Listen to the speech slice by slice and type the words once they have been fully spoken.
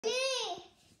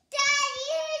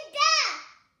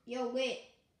Yo, wait.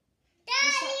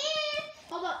 Daddy!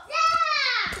 Hold up.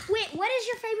 Yeah! Wait, what is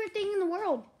your favorite thing in the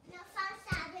world?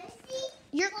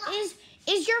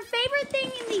 Is your favorite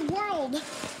thing in the world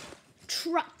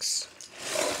trucks?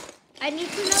 I need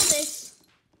to know this.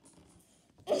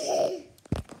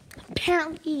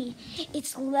 Apparently,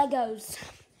 it's Legos.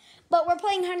 But we're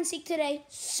playing hide and seek today,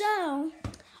 so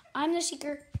I'm the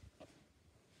seeker.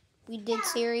 We did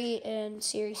Siri, and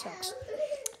Siri sucks.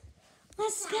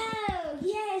 Let's go.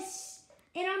 Yes.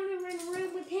 And I'm in the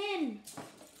room with him.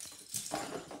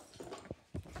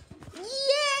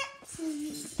 Yes.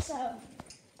 So,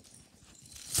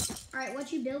 all right,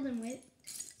 what you building with?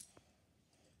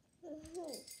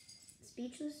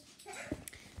 Speechless?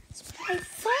 That's what I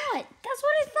thought. That's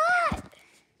what I thought.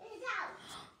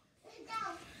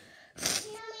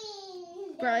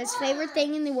 Bro, his favorite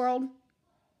thing in the world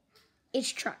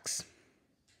is trucks.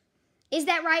 Is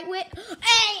that right, Whit?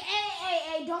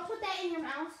 Hey, don't put that in your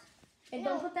mouth. And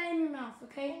don't put that in your mouth,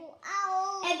 okay?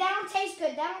 And that don't taste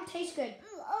good. That don't taste good.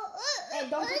 Hey,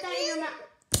 don't put that in your mouth.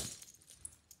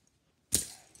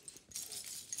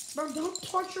 Bro, don't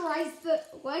torturize the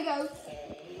Lego.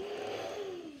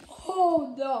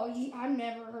 Oh, no. I've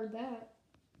never heard that.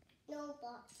 No,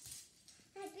 but.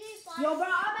 Yo, bro,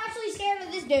 I'm actually scared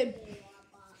of this dude.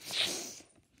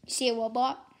 You see a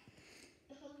robot?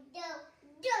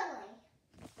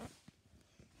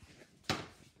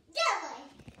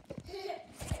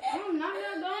 I'm not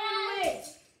gonna go away.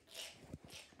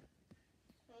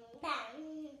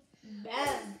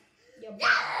 Bam. Yo,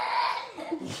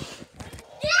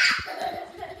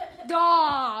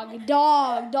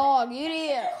 Dog,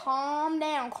 idiot. Calm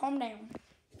down.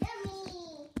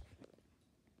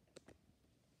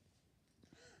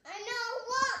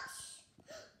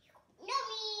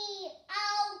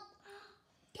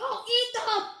 Don't eat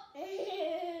them.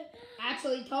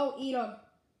 Actually, don't eat them.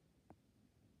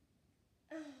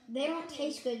 They don't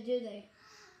taste good, do they?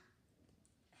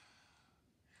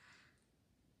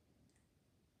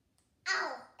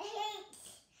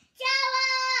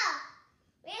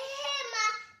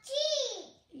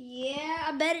 Yeah,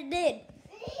 I bet it did.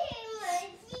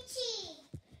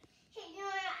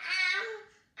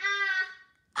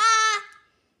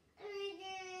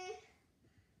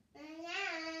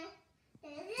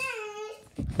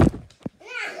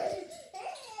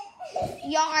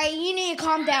 Y'all, you need to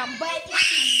calm down. But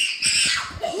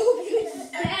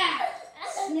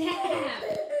snap.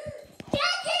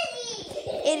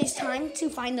 It is time to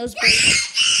find those birds.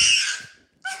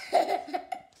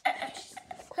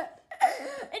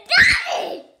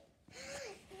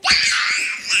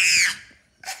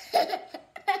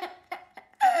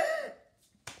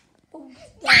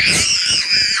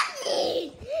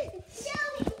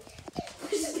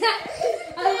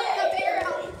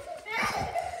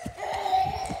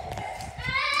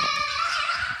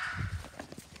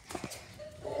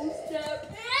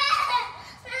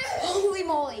 Holy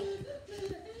moly.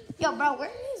 Yo, bro, where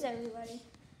is everybody?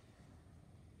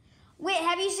 Wait,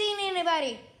 have you seen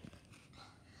anybody?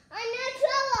 I'm not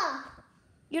Chella.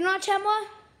 You're not Chemla?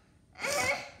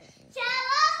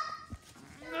 Chella?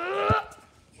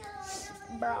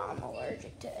 Bro, I'm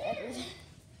allergic to everything.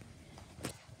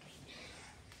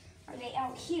 Are they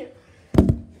out here?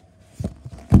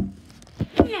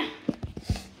 Yeah.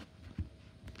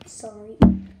 Sorry.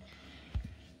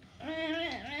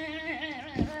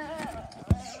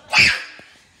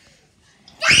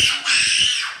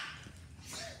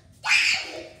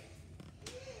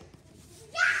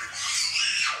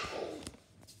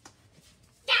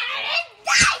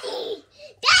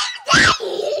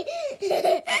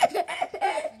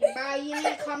 Bro, you need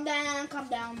to calm down.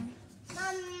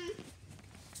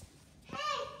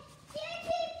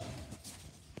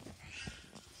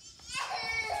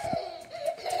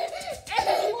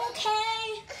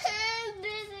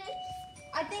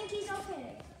 I think he's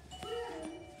okay.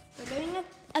 We're doing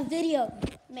a video,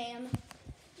 man.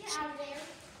 Get out of there.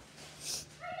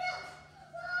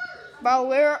 Bro,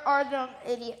 where are the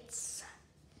idiots?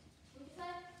 Where's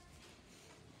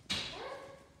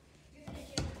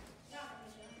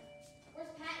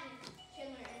Patton,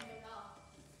 Chandler, and your dog?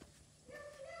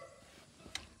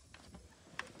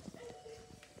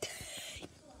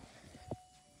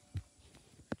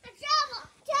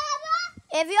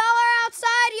 If y'all are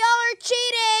outside, y'all are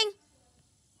cheating.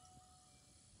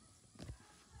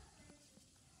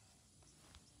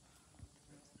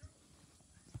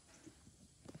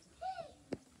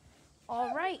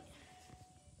 All right.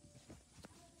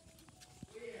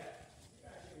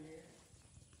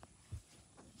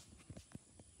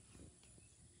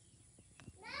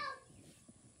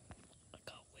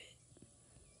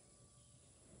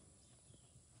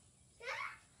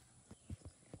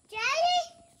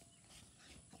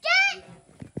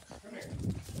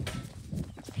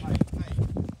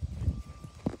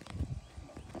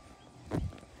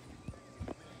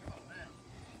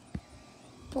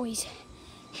 Boys.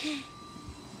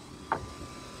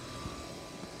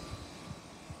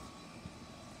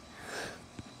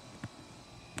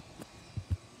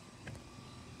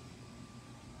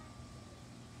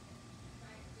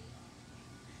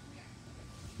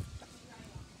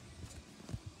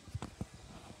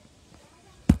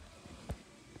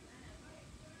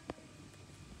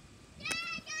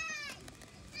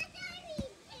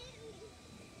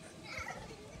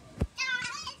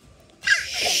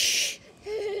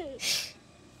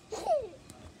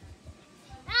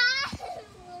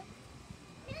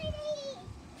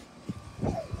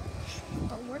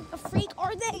 But where the freak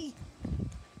are they? I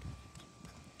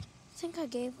think I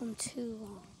gave them too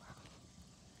long.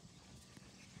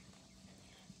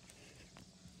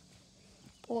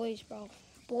 Boys, bro.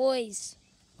 Boys.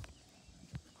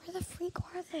 Where the freak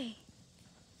are they?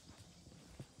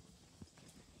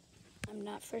 I'm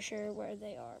not for sure where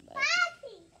they are, but...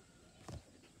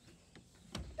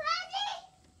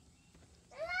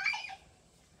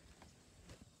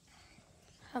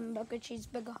 Hamburger,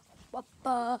 cheeseburger,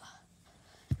 whopper.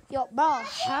 Yo, bro,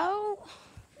 how?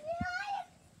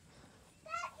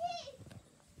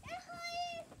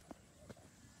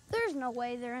 There's no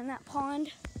way they're in that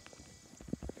pond.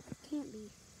 Can't be.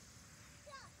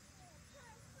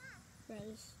 Bro,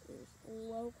 this is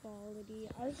low quality.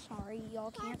 I'm sorry,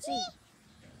 y'all can't see.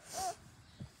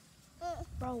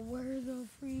 Bro, where the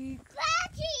freak?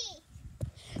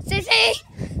 Sissy!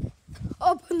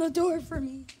 Open the door for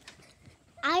me.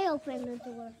 I opened the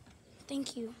door.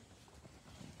 Thank you.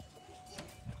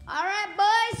 All right,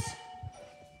 boys.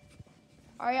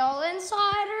 Are y'all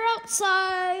inside or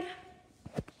outside?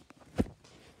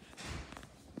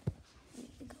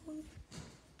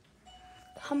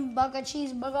 Hamburger,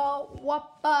 cheeseburger,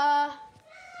 whopper.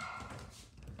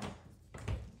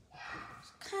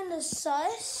 It's kind of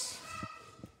sus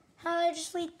how I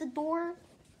just leave the door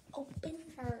open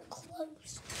or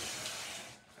closed.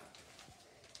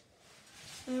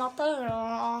 Nothing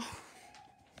wrong.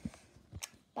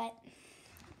 But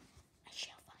I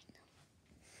shall find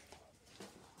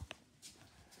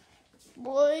them.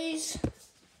 Boys.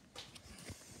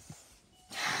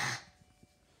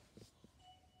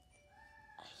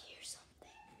 I hear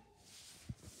something.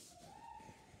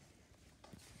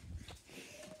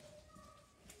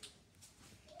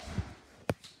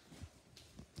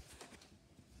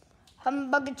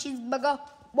 Hamburger, cheeseburger,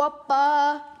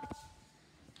 whopper.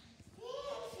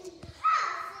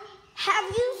 Have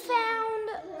you found...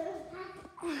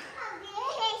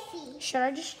 Should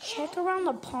I just check around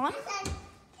the pond?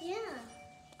 Yeah.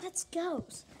 Let's go.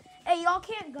 Hey, y'all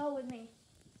can't go with me.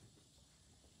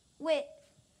 Wait.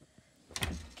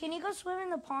 Can you go swim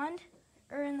in the pond?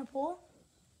 Or in the pool?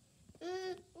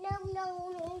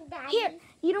 No, Daddy. Here,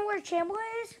 you know where Chambo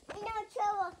is? No,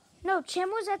 Trevor. No,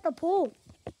 Chambo's at the pool.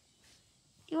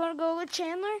 You want to go with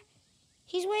Chandler?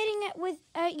 He's waiting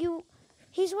at you.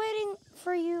 He's waiting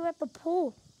for you at the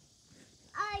pool.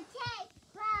 Okay,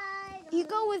 bye. You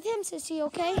go with him, Sissy,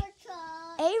 okay?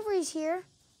 Avery's here.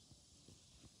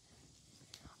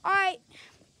 All right.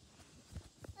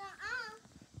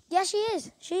 Yeah, she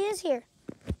is. She is here.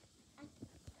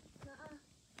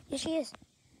 Yeah, she is.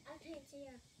 I can't see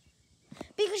her.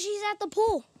 Because she's at the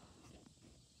pool.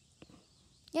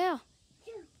 Yeah.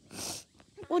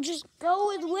 We'll just go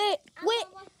with Wit. Wait,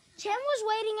 Chan was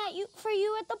waiting for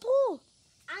you at the pool.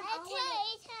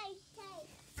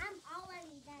 I'm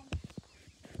already done.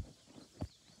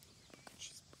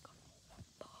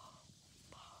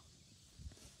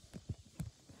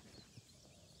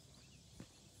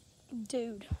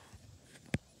 Dude,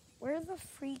 where the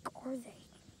freak are they?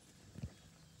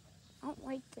 I don't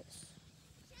like this.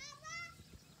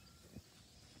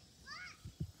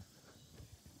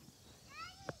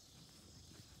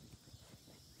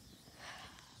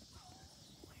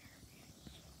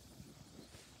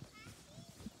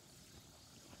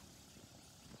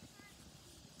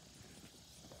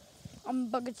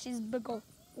 Hamburger, cheeseburger,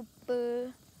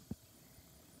 whopper.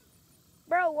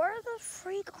 Bro, where the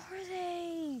freak are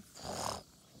they?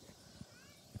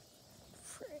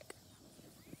 Frick.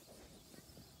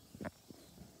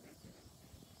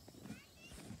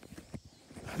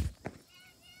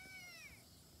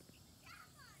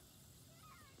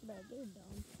 Bro, they're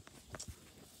dumb.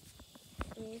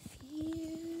 If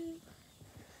you...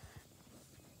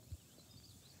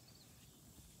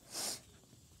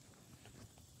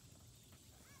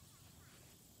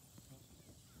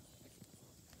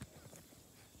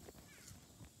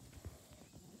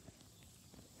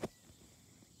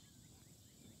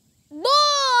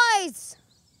 Boys!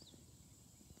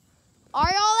 Are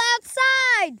y'all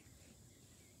outside?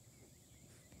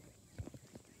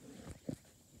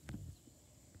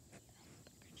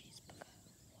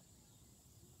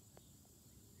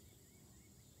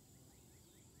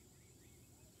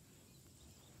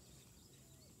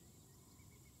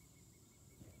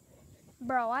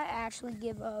 Bro, I actually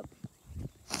give up.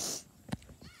 That's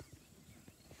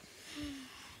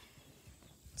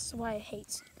why I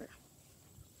hate Seeker.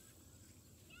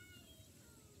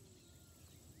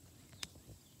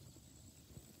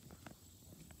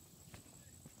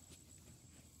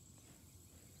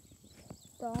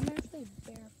 Bro, I'm actually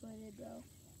barefooted, bro.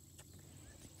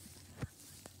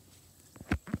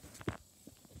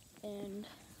 And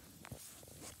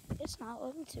it's not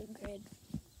looking too good.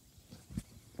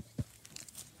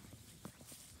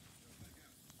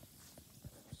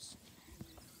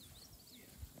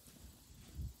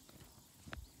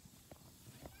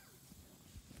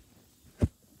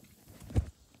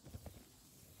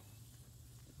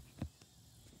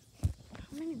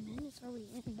 How many minutes are we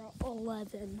in, bro?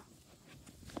 11.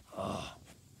 Ugh.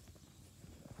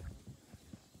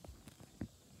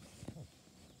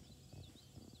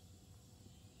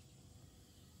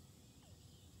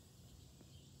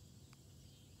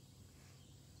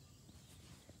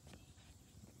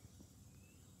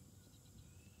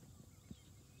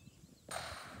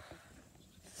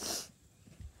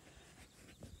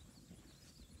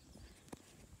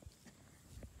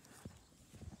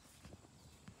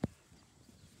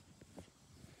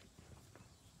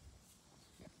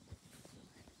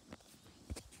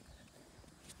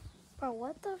 Bro,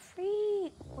 what the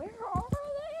freak? Where are they?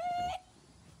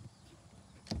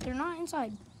 They're not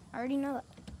inside. I already know that.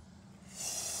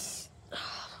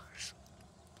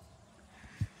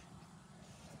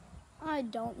 I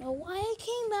don't know why I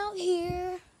came out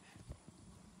here.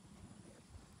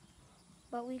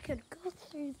 But we could go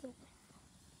through the...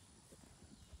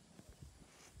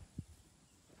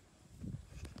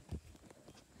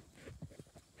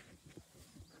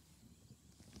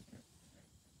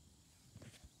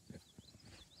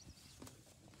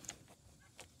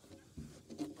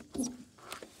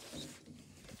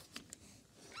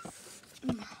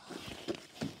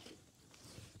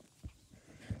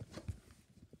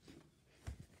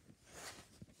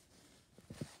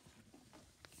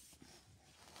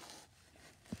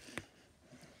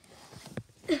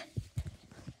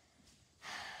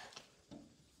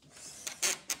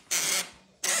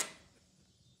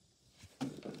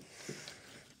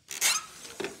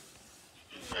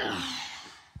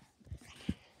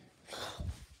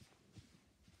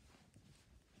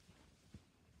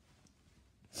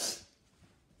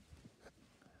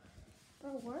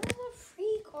 Bro, where the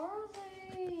freak are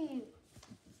they?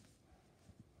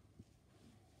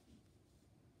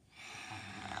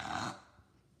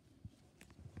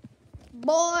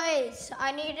 Boys,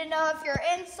 I need to know if you're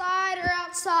inside or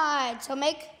outside. So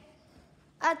make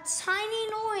a tiny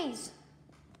noise.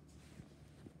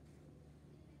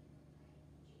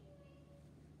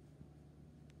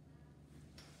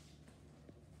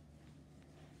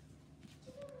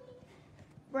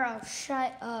 Bro,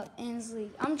 shut up, Inslee.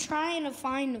 I'm trying to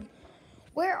find them.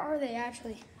 Where are they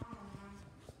actually?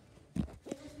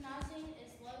 It's nothing.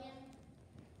 It's Logan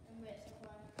and Wit.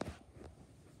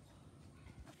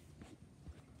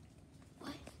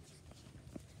 What?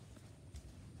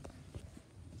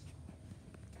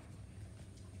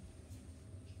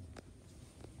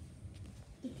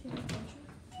 Did you have a picture?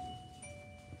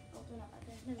 Open up. I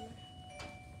think. Never mind.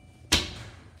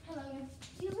 Hello, Logan.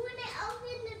 You wouldn't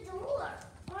open the door.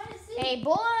 I want to see. Hey,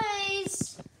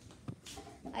 boys.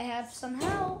 I have some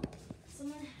help.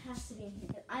 Someone has to be in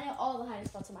here. I know all the hiding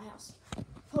spots in my house.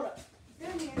 Hold up. They're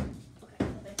in here. Okay. They're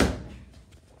in there.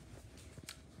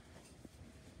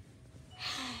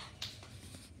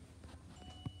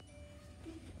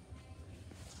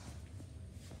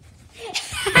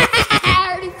 I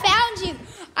already found you.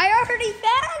 I already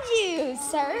found you,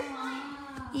 sir.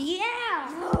 Yeah.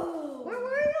 No. Where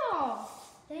were y'all?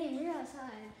 Dang, you're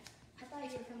outside. I thought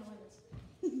you were coming with us.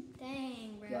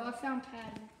 Dang, bro. Yo, I found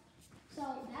Patton. So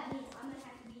that means I'm gonna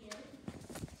have to be here.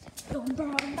 Oh, bro,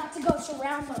 I'm about to go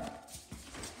surround them.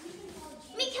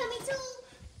 Me coming too.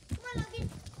 Come on, Logan.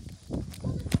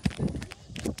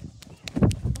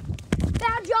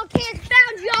 Found y'all, kids.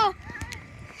 Found y'all.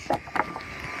 I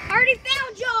already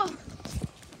found y'all.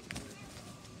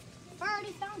 I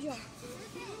already found y'all. Did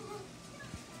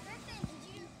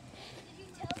you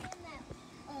tell them that?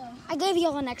 I gave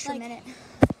y'all an extra minute.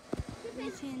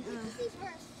 Griffin, see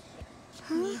first.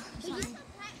 Huh? Did you saw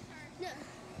Patton first? No.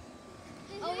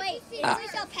 Oh wait, you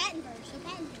saw Patton first. So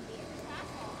Patton's gonna be here.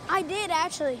 I did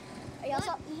actually. Y'all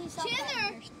saw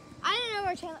Chandler. First. I didn't know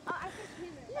where Chandler. Oh, I said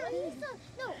Chandler. No, he saw.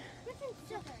 No, Griffin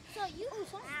saw you.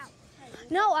 Saw out.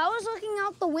 No, I was looking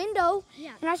out the window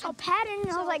Yeah. and I saw Patton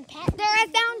and I was like, Patton. there, I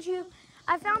found you.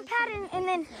 I found Patton and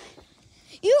then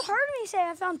you heard me say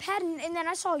I found Patton and then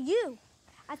I saw you.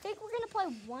 I think we're gonna play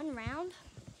one round.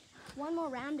 one more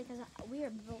round because we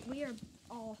are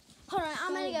all. Hold on,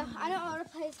 I'm gonna go. I don't know how to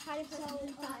play hide and seek.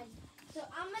 So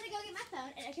I'm gonna go get my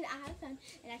phone, and I have a phone,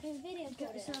 and I can video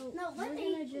record it. So No, let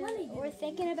me do we're it.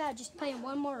 thinking about just playing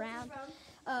one more round.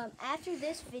 After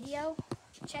this video,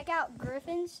 check out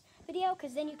Griffin's video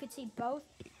because then you could see both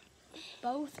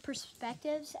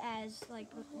perspectives as like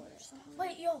reporters.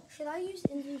 Wait, yo, should I use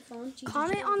Inslee's phone?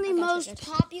 Comment on the most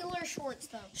popular shorts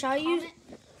though. Should I use?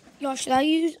 Yo, should I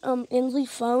use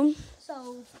Inslee's phone?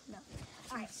 So no.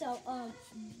 All right. So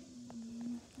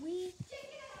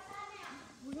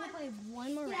we're gonna play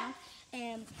one more round,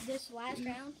 and this last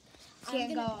round,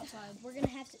 Can't go outside. We're gonna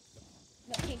have to.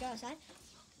 No, can't go outside.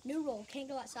 New rule: can't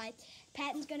go outside.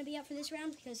 Patton's gonna be up for this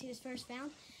round because he was first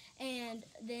found, and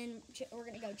then we're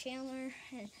gonna go Chandler.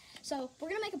 And so we're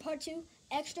gonna make a part 2,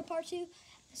 extra part 2.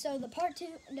 So the part 2,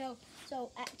 no.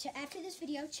 So after this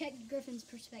video, check Griffin's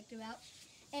perspective out,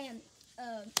 and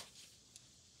I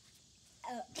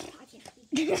can't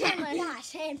speak. Chandler,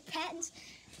 gosh, and Patton's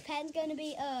gonna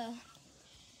be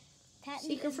Patton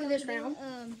Seeker is for gonna this be, round.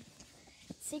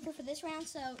 Seeker for this round,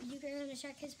 so you're going to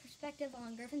check his perspective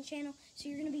on Griffin's channel. So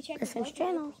you're going to be checking Griffin's both of their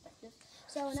channel. perspectives.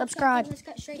 So next Subscribe. up, let's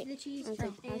cut straight to the cheese. I'll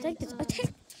take this.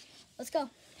 Let's go.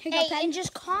 Here you Hey, go, Patton. and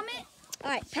just comment.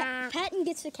 All right, Patton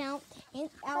gets the count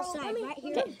outside right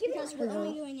here because we're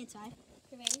only doing inside.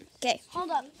 You ready? Okay.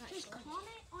 Hold up. Just comment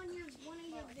on one of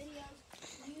your videos.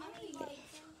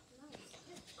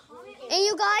 And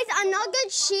you guys, I'm not gonna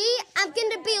cheat. I'm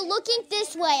gonna be looking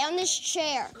this way on this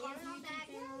chair.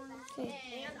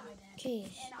 Okay.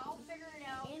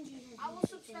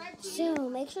 So So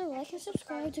make sure to like and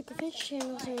subscribe to Griffin's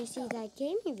channel so you see that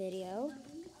gaming video.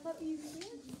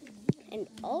 And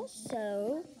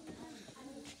also,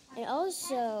 You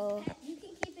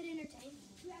can keep it entertained.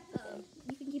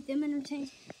 You can keep them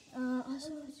entertained.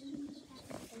 Also,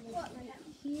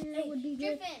 here would be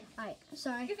good. Griffin, All right,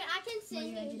 sorry. Griffin, I can send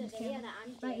you the video that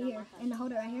I'm Right doing on here, my phone. and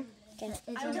hold it right here. Okay. It's I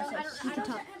on don't the have face. You can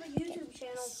talk. a YouTube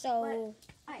channel.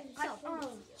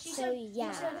 so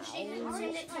yeah.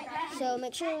 So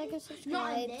make sure to like and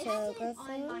subscribe to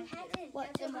Griffin. What?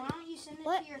 Then why don't you send it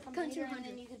What? to your Go to computer 100. and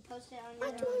then you could post it on Why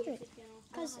your 200? YouTube channel?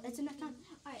 Because it's enough time.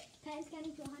 All right, Patton's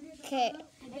counting to 100. Okay.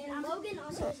 And then Logan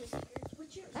also has a secret.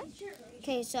 What's your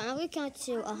Okay, so I'm gonna count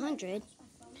to 100.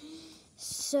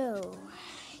 So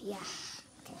yeah.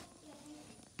 Okay.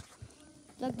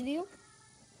 Like the video?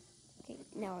 Okay,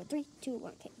 now 3, 2,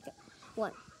 1. Okay, go.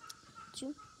 1,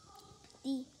 2,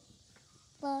 3,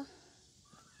 4,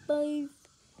 5,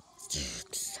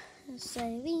 6,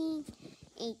 7,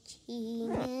 8,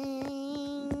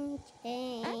 9,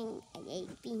 10,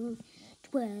 11,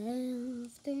 12,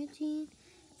 13,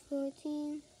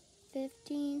 14,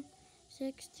 15,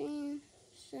 16,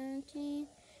 17,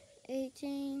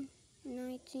 18,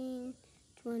 19,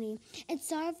 20. And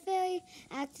sorry if I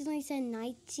accidentally said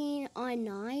 19 on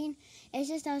 9. It's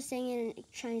just I was saying it,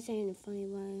 trying to say it in a funny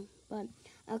way. But,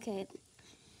 okay.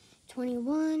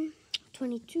 21,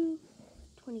 22,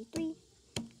 23,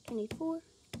 24,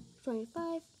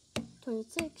 25,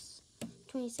 26,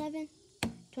 27,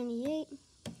 28,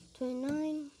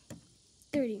 29,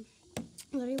 30,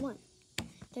 31,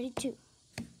 32,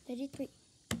 33,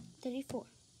 34,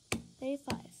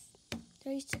 35,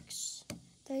 36,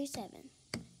 37,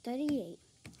 38,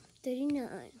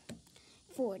 39,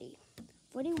 40,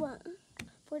 41,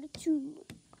 42,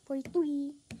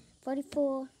 43,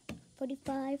 44,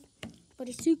 45,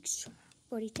 46,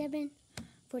 47,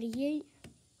 48,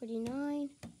 49,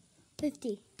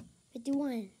 50,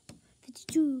 51,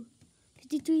 52,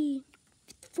 53,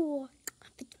 54,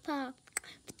 55,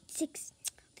 56,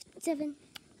 57,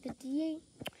 58,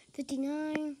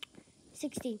 59,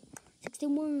 60,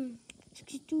 61,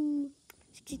 62,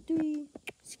 63,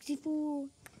 64,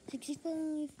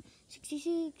 65,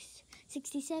 66,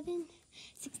 67,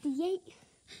 68,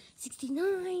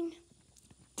 69,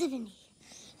 70,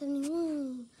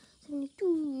 71,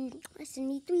 72,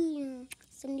 73,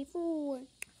 74,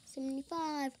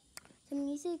 75,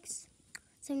 76,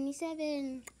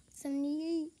 77,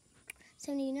 78,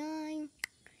 79,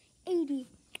 80,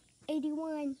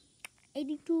 81,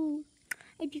 82,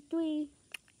 83,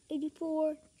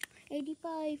 84,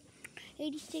 85,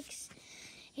 86,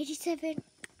 87,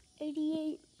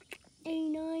 88,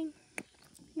 89,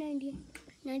 90,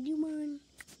 91,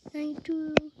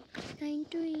 92,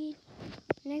 93,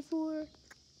 94,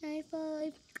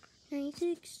 95,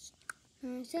 96,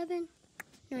 97,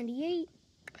 98,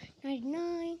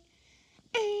 99,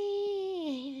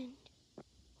 and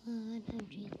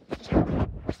 100.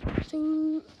 So,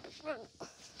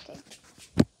 okay.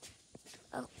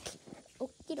 Okay.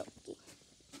 Okie dokie.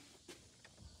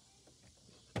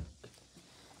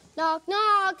 Knock,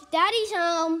 knock. Daddy's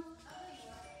home.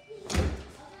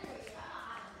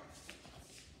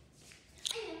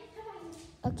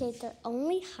 Okay, they're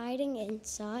only hiding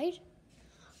inside.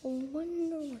 I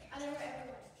wonder where.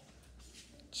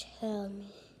 Tell me.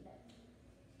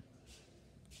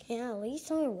 Yeah, at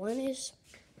least only one is.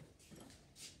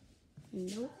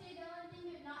 Nope.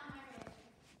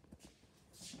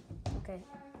 Okay.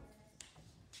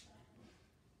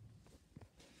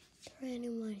 Is there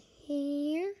anyone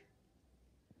here?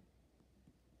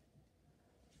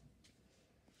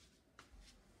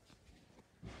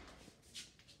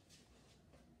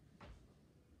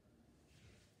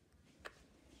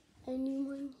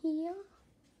 Anyone here?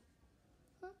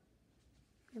 Huh?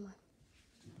 Come on.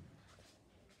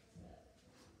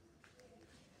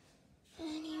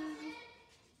 Anyone?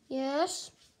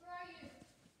 Yes? Where are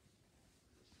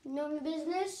you? None of your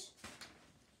business?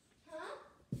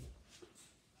 Huh?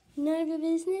 None of your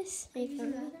business?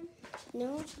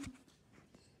 No?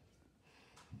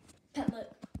 Pet,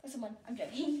 look. There's someone. I'm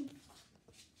joking.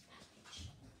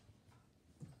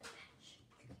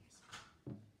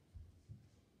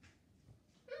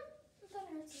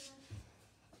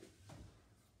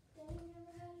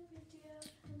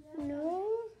 No?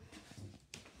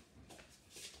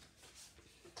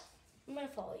 I'm gonna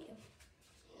follow you.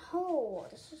 No,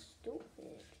 this is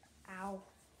stupid. Ow.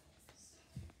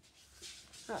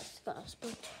 Oh, it's got a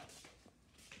splinter.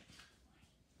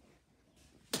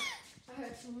 I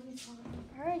heard someone calling.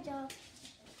 Alright, y'all.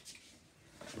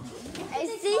 I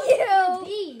see you. No,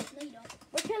 you don't.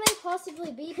 Where can they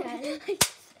possibly be, Patty?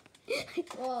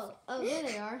 Well, oh, there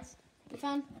they are. You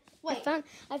found? Wait.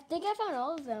 I think I found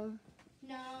all of them.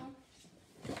 No.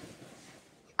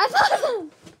 I found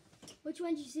them! Which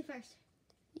one did you see first?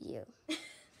 You.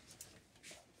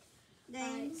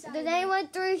 Then, Did anyone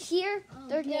through here?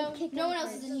 They're No, getting kicked no one out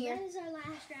else is first. in here. That is our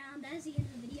last round. That is the end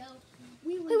of the video.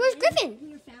 We went where's in, Griffin?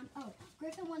 We were found. Oh,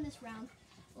 Griffin won this round.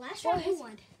 Last round, who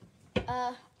won?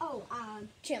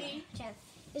 Chandler. Chandler.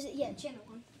 Is it? Yeah, Chandler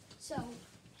won. So,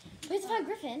 Wait, find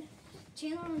Griffin.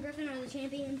 Chandler and Griffin are the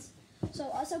champions. So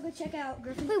also go check out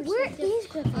Griffin's Wait, where perspective is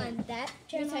Griffin? on that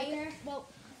channel tell right you? there. Well,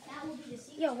 that will be the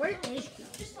secret. Yo, where is he?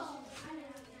 Just follow me. I know.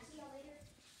 I'll see y'all later.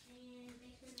 And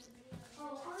thanks for the video.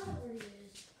 Oh, I know where he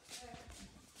is.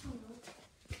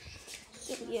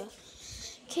 So, yeah.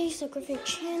 Okay, so Griffin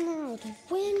Chandler are the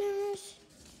winners.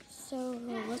 So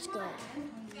let's go.